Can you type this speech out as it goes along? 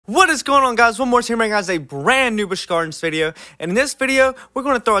What is going on, guys? One more time, guys, a brand new Busch Gardens video. And in this video, we're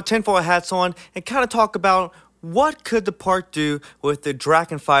going to throw our tinfoil hats on and kind of talk about what could the park do with the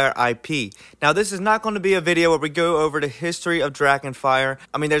Drachen IP. Now, this is not going to be a video where we go over the history of Drachen.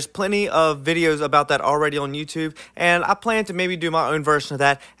 I mean, there's plenty of videos about that already on YouTube, and I plan to maybe do my own version of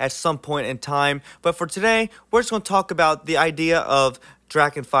that at some point in time. But for today, we're just going to talk about the idea of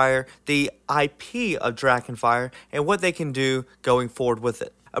Drachen, the IP of Drachen, and what they can do going forward with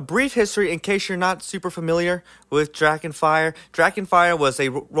it. A brief history in case you're not super familiar with Drachen. Drachen was a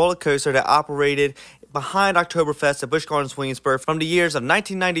roller coaster that operated behind Oktoberfest at Busch Gardens, Williamsburg from the years of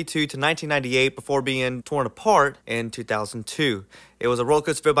 1992 to 1998 before being torn apart in 2002. It was a roller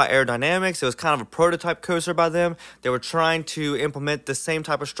coaster built by Aerodynamics. It was kind of a prototype coaster by them. They were trying to implement the same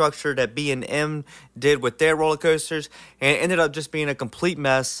type of structure that B&M did with their roller coasters, and it ended up just being a complete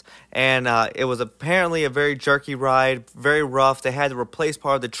mess. And it was apparently a very jerky ride, very rough. They had to replace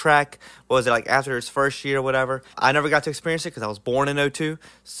part of the track. What was it, like after its first year or whatever? I never got to experience it because I was born in '02.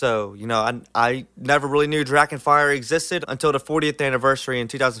 So, you know, I never really knew Drachen existed until the 40th anniversary in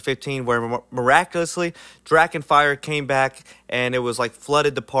 2015, where miraculously Drachen came back, and it was like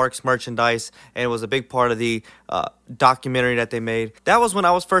flooded the park's merchandise, and it was a big part of the documentary that they made. That was when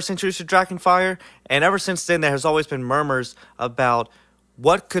I was first introduced to Drachen, and ever since then there has always been murmurs about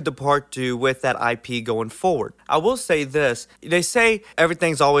what could the park do with that IP going forward. I will say this, they say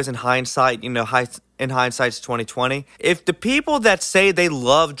everything's always in hindsight, you know, in hindsight's 2020. If the people that say they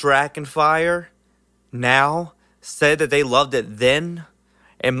love Drachen now said that they loved it then,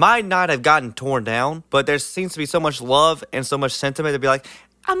 it might not have gotten torn down, but there seems to be so much love and so much sentiment to be like,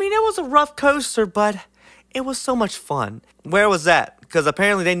 I mean, it was a rough coaster, but it was so much fun. Where was that? Because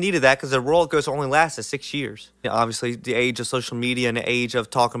apparently they needed that because the roller coaster only lasted 6 years. You know, obviously, the age of social media and the age of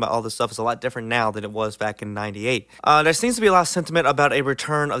talking about all this stuff is a lot different now than it was back in '98. There seems to be a lot of sentiment about a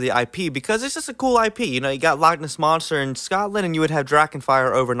return of the IP because it's just a cool IP. You know, you got Loch Ness Monster in Scotland, and you would have Drachen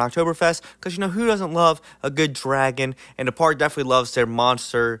over in Oktoberfest because, you know, who doesn't love a good dragon? And the park definitely loves their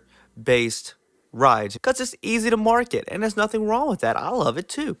monster-based rides because it's easy to market, and there's nothing wrong with that. I love it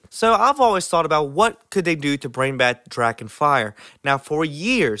too. So I've always thought about what could they do to bring back Drachen. Now, for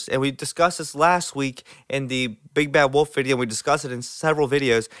years, and we discussed this last week in the Big Bad Wolf video, and we discussed it in several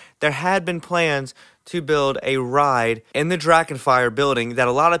videos, there had been plans to build a ride in the Drachen building that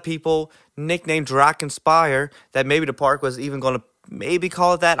a lot of people nicknamed Drachenspire, that maybe the park was even going to maybe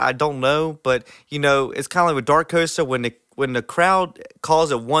call it that. I don't know, but you know, it's kind of like with Dark Coaster, when the crowd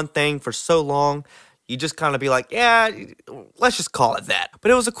calls it one thing for so long, you just kind of be like, yeah, let's just call it that.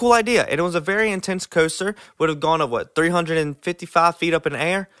 But it was a cool idea, and it was a very intense coaster. Would have gone up, what, 355 feet up in the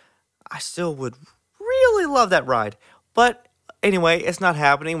air? I still would really love that ride. But anyway, it's not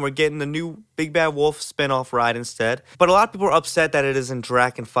happening. We're getting the new Big Bad Wolf spin-off ride instead. But a lot of people are upset that it is in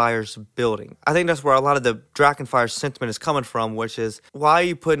Drachen's building. I think that's where a lot of the Drachen sentiment is coming from, which is, why are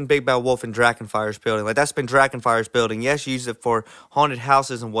you putting Big Bad Wolf in Drachen's building? Like, that's been Drachen's building. Yes, you use it for haunted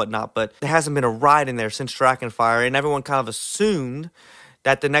houses and whatnot, but there hasn't been a ride in there since Drachen, and everyone kind of assumed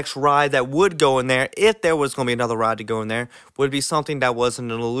that the next ride that would go in there, if there was going to be another ride to go in there, would be something that was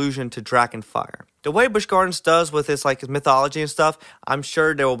an allusion to Drachen. The way Busch Gardens does with its mythology and stuff, I'm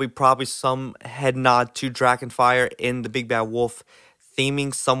sure there will be probably some head nod to Drachen in the Big Bad Wolf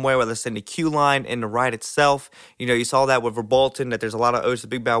theming somewhere, whether it's in the queue line, in the ride itself. You know, you saw that with Verbolten, that there's a lot of odes to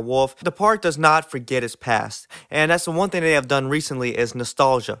Big Bad Wolf. The park does not forget its past, and that's the one thing they have done recently is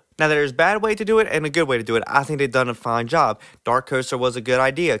nostalgia. Now, there's a bad way to do it and a good way to do it. I think they've done a fine job. Dark Coaster was a good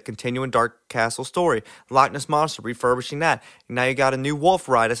idea, continuing Dark Castle story. Loch Ness Monster, refurbishing that. Now you got a new Wolf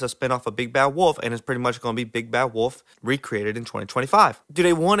ride. It's a spinoff of Big Bad Wolf, and it's pretty much going to be Big Bad Wolf recreated in 2025. Do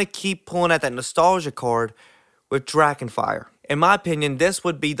they want to keep pulling at that nostalgia card with Drachen? In my opinion, this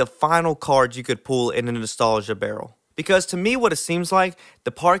would be the final card you could pull in the nostalgia barrel. Because to me, what it seems like,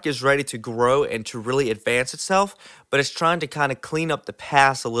 the park is ready to grow and to really advance itself, but it's trying to kind of clean up the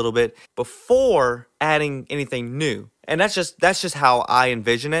past a little bit before adding anything new. And that's just how I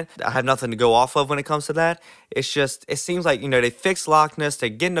envision it. I have nothing to go off of when it comes to that. It's just, it seems like, you know, they fixed Loch Ness, they're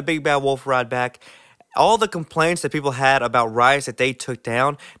getting the Big Bad Wolf ride back. All the complaints that people had about rides that they took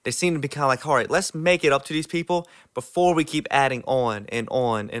down, they seem to be kind of like, all right, let's make it up to these people before we keep adding on and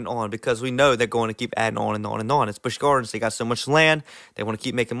on and on, because we know they're going to keep adding on and on and on. It's Busch Gardens. They got so much land. They want to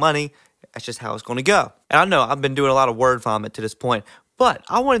keep making money. That's just how it's going to go. And I know I've been doing a lot of word vomit to this point, but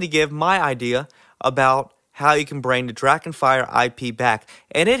I wanted to give my idea about how you can bring the Drachen IP back.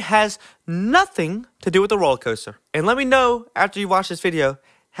 And it has nothing to do with the roller coaster. And let me know after you watch this video,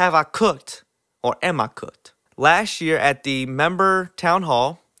 have I cooked? Or am I cooked? Last year at the member town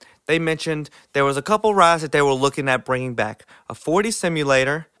hall, they mentioned there was a couple rides that they were looking at bringing back. A 4D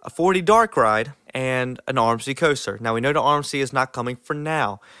simulator, a 4D dark ride, and an RMC coaster. Now, we know the RMC is not coming for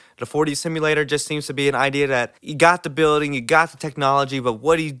now. The 4D simulator just seems to be an idea that you got the building, you got the technology, but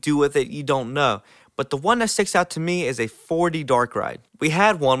what do you do with it, you don't know. But the one that sticks out to me is a 4D dark ride. We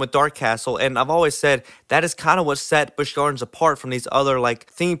had one with Dark Castle, and I've always said that is kind of what set Busch Gardens apart from these other like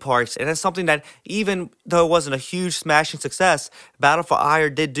theme parks. And it's something that, even though it wasn't a huge smashing success, Battle for Ire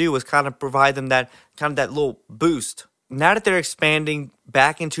did do, was kind of provide them that little boost. Now that they're expanding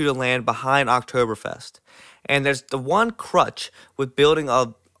back into the land behind Oktoberfest, and there's the one crutch with building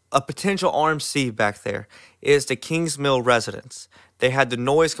a potential RMC back there, is the Kings Mill residence. They had the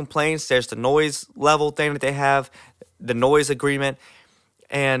noise complaints. There's the noise level thing that they have, the noise agreement.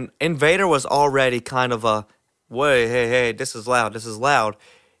 And Invader was already kind of a, wait, hey, this is loud, this is loud.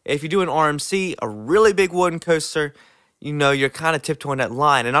 If you do an RMC, a really big wooden coaster, you know, you're kind of tiptoeing that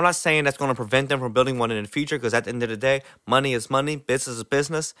line. And I'm not saying that's going to prevent them from building one in the future, because at the end of the day, money is money, business is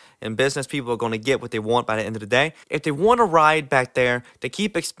business, and business people are going to get what they want by the end of the day. If they want to ride back there, to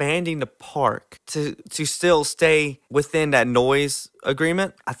keep expanding the park to still stay within that noise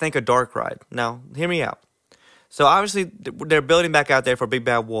agreement, I think a dark ride. Now, hear me out. So obviously, they're building back out there for Big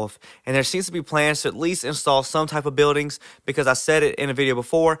Bad Wolf, and there seems to be plans to at least install some type of buildings, because I said it in a video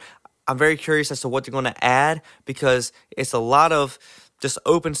before, I'm very curious as to what they're going to add, because it's a lot of just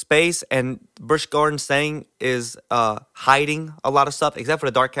open space, and Busch Gardens thing is hiding a lot of stuff, except for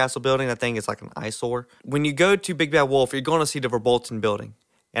the Dark Castle building. I think it's like an eyesore. When you go to Big Bad Wolf, you're going to see the Verbolten building.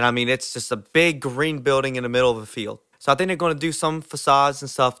 And I mean, it's just a big green building in the middle of a field. So I think they're going to do some facades and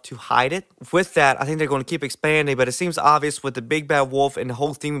stuff to hide it. With that, I think they're going to keep expanding, but it seems obvious with the Big Bad Wolf and the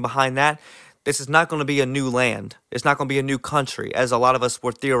whole theme behind that, this is not going to be a new land. It's not going to be a new country, as a lot of us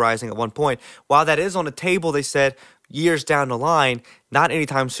were theorizing at one point. While that is on the table, they said, years down the line, not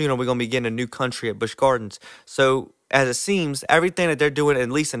anytime soon are we going to be getting a new country at Busch Gardens. So, as it seems, everything that they're doing, at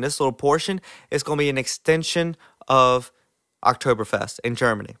least in this little portion, is going to be an extension of Oktoberfest in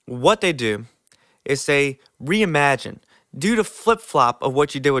Germany. What they do is they reimagine, do the flip-flop of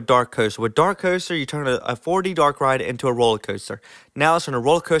what you did with Dark Coaster. With Dark Coaster, you turn a 4D dark ride into a roller coaster. Now it's turn a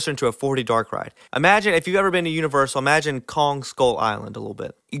roller coaster into a 4D dark ride. Imagine, if you've ever been to Universal, imagine Kong Skull Island a little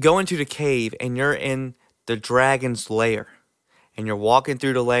bit. You go into the cave, and you're in the dragon's lair. And you're walking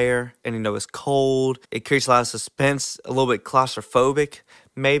through the lair, and you know it's cold. It creates a lot of suspense, a little bit claustrophobic,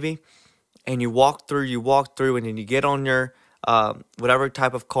 maybe. And you walk through, and then you get on your whatever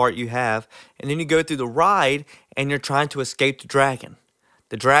type of cart you have, and then you go through the ride, and you're trying to escape the dragon.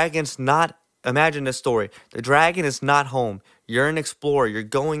 The dragon's not, imagine this story, the dragon is not home. You're an explorer, you're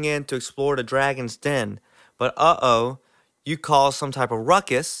going in to explore the dragon's den, but you cause some type of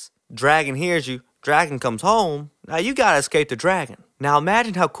ruckus, dragon hears you, dragon comes home, now you gotta escape the dragon. Now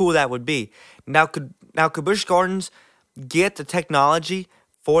imagine how cool that would be. Now could Busch Gardens get the technology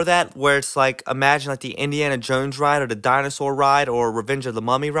for that, where it's like, imagine like the Indiana Jones ride, or the dinosaur ride, or Revenge of the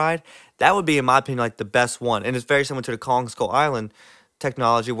Mummy ride? That would be, in my opinion, like the best one. And it's very similar to the Kong Skull Island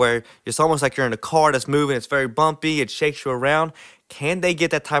technology, where it's almost like you're in a car that's moving, it's very bumpy, it shakes you around. Can they get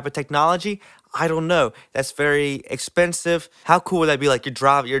that type of technology? I don't know. That's very expensive. How cool would that be? Like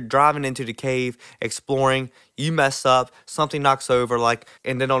you're driving into the cave, exploring, you mess up, something knocks over,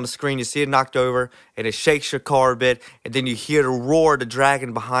 and then on the screen you see it knocked over, and it shakes your car a bit, and then you hear the roar of the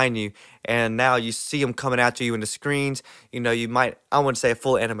dragon behind you, and now you see him coming out to you in the screens. You know, you might, I wouldn't say a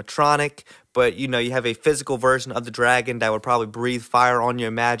full animatronic, but you know, you have a physical version of the dragon that would probably breathe fire on you.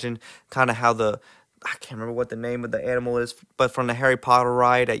 Imagine kind of how I can't remember what the name of the animal is, but from the Harry Potter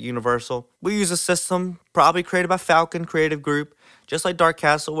ride at Universal. We use a system probably created by Falcon Creative Group, just like Dark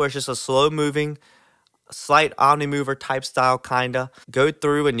Castle, where it's just a slow-moving, slight omni-mover type style, kinda. Go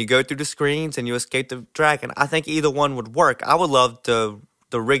through, and you go through the screens, and you escape the dragon. I think either one would work. I would love the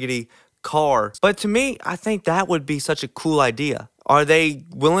rickety car. But to me, I think that would be such a cool idea. Are they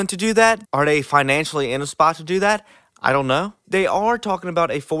willing to do that? Are they financially in a spot to do that? I don't know. They are talking about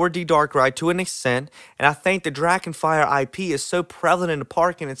a 4D dark ride to an extent, and I think the Drachen Fire IP is so prevalent in the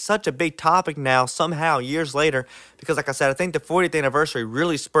park, and it's such a big topic now, somehow, years later, because like I said, I think the 40th anniversary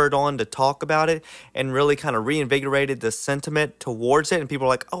really spurred on to talk about it, and really kind of reinvigorated the sentiment towards it, and people are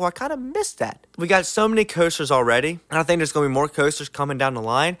like, oh, I kind of missed that. We got so many coasters already, and I think there's going to be more coasters coming down the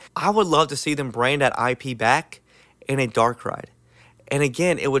line. I would love to see them bring that IP back in a dark ride. And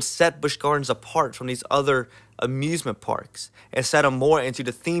again, it would set Busch Gardens apart from these other amusement parks and set them more into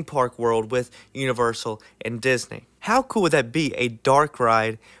the theme park world with Universal and Disney. How cool would that be? A dark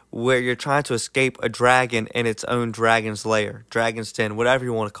ride where you're trying to escape a dragon in its own dragon's lair, dragon's den, whatever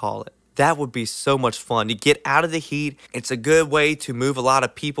you want to call it. That would be so much fun. You get out of the heat. It's a good way to move a lot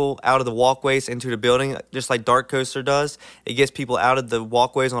of people out of the walkways into the building, just like Dark Coaster does. It gets people out of the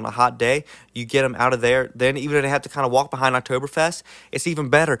walkways on a hot day. You get them out of there. Then even if they have to kind of walk behind Oktoberfest, it's even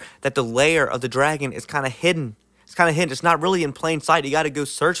better that the lair of the dragon is kind of hidden. It's kind of hidden. It's not really in plain sight. You got to go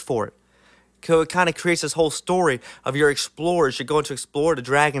search for it. So it kind of creates this whole story of your explorers. You're going to explore the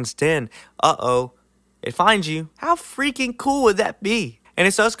dragon's den. Uh-oh. It finds you. How freaking cool would that be? And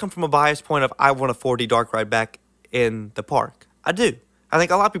it does come from a biased point of I want a 4D dark ride back in the park. I do. I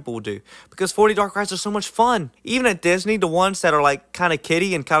think a lot of people will do. Because 4D dark rides are so much fun. Even at Disney, the ones that are like kind of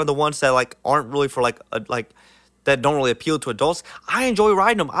kiddie and kind of the ones that like aren't really for like that don't really appeal to adults, I enjoy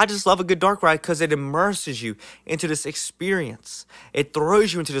riding them. I just love a good dark ride because it immerses you into this experience. It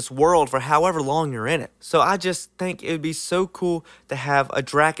throws you into this world for however long you're in it. So I just think it would be so cool to have a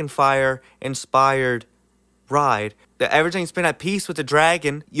Dragonfire inspired ride. That everything's been at peace with the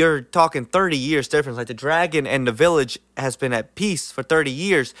dragon. You're talking 30 years difference. Like the dragon and the village has been at peace for 30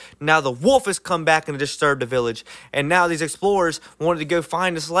 years. Now the wolf has come back and disturbed the village. And now these explorers wanted to go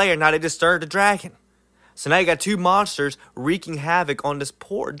find this lair. Now they disturbed the dragon. So now you got two monsters wreaking havoc on this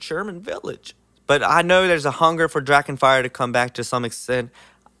poor German village. But I know there's a hunger for Dragonfire to come back to some extent.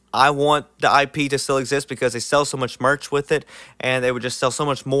 I want the IP to still exist because they sell so much merch with it, and they would just sell so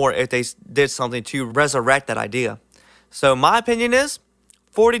much more if they did something to resurrect that idea. So my opinion is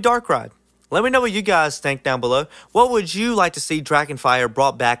 4D Dark Ride. Let me know what you guys think down below. What would you like to see Dragonfire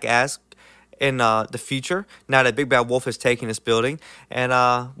brought back as in the future, now that Big Bad Wolf is taking this building? And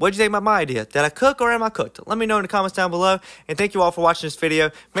what did you think about my idea? Did I cook or am I cooked? Let me know in the comments down below. And thank you all for watching this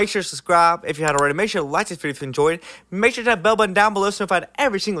video. Make sure to subscribe if you haven't already. Make sure to like this video if you enjoyed it. Make sure to hit that bell button down below so you're notified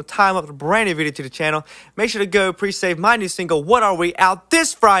every single time I upload a brand new video to the channel. Make sure to go pre-save my new single, What Are We, out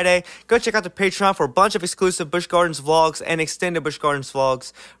this Friday. Go check out the Patreon for a bunch of exclusive Busch Gardens vlogs and extended Busch Gardens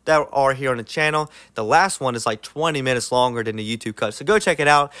vlogs that are here on the channel. The last one is like 20 minutes longer than the YouTube cut, so go check it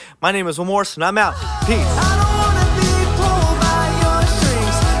out. My name is Williamsburg, and I'm out. Peace.